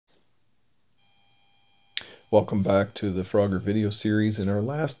Welcome back to the Frogger video series. In our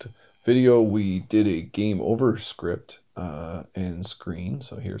last video, we did a game over script and screen.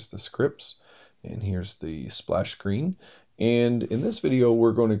 So here's the scripts and here's the splash screen. And in this video,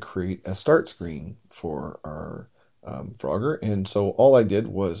 we're going to create a start screen for our Frogger. And so all I did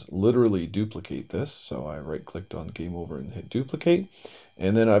was literally duplicate this. So I right-clicked on Game Over and hit duplicate.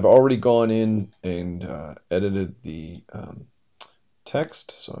 And then I've already gone in and edited the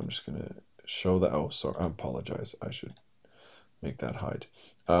text. So I'm just going to show that. Oh, sorry, I apologize. I should make that hide.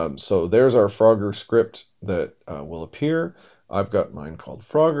 So there's our Frogger script that will appear. I've got mine called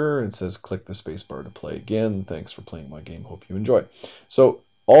Frogger. It says click the spacebar to play again. Thanks for playing my game. Hope you enjoy. So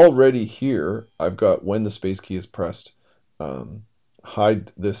already here, I've got when the space key is pressed,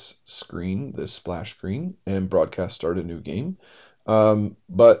 hide this screen, this splash screen, and broadcast start a new game.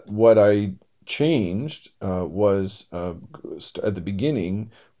 But what I changed was at the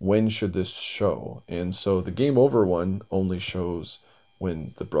beginning, when should this show? And so the game over one only shows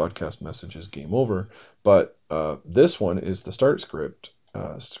when the broadcast message is game over, but this one is the start script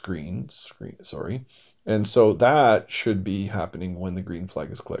screen, sorry. And so that should be happening when the green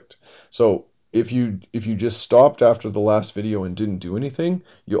flag is clicked. So if you just stopped after the last video and didn't do anything,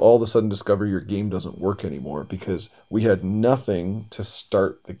 you all of a sudden discover your game doesn't work anymore because we had nothing to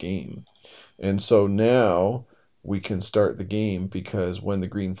start the game. And so now we can start the game because when the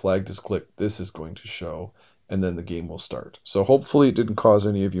green flag is clicked, this is going to show and then the game will start. So hopefully it didn't cause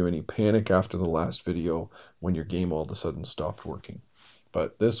any of you any panic after the last video when your game all of a sudden stopped working.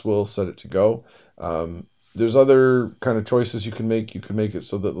 But this will set it to go. There's other kind of choices you can make. You can make it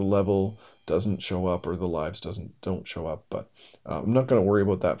so that the level doesn't show up or the lives don't show up, but I'm not going to worry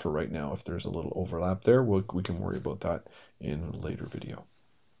about that for right now. If there's a little overlap there, we can worry about that in a later video.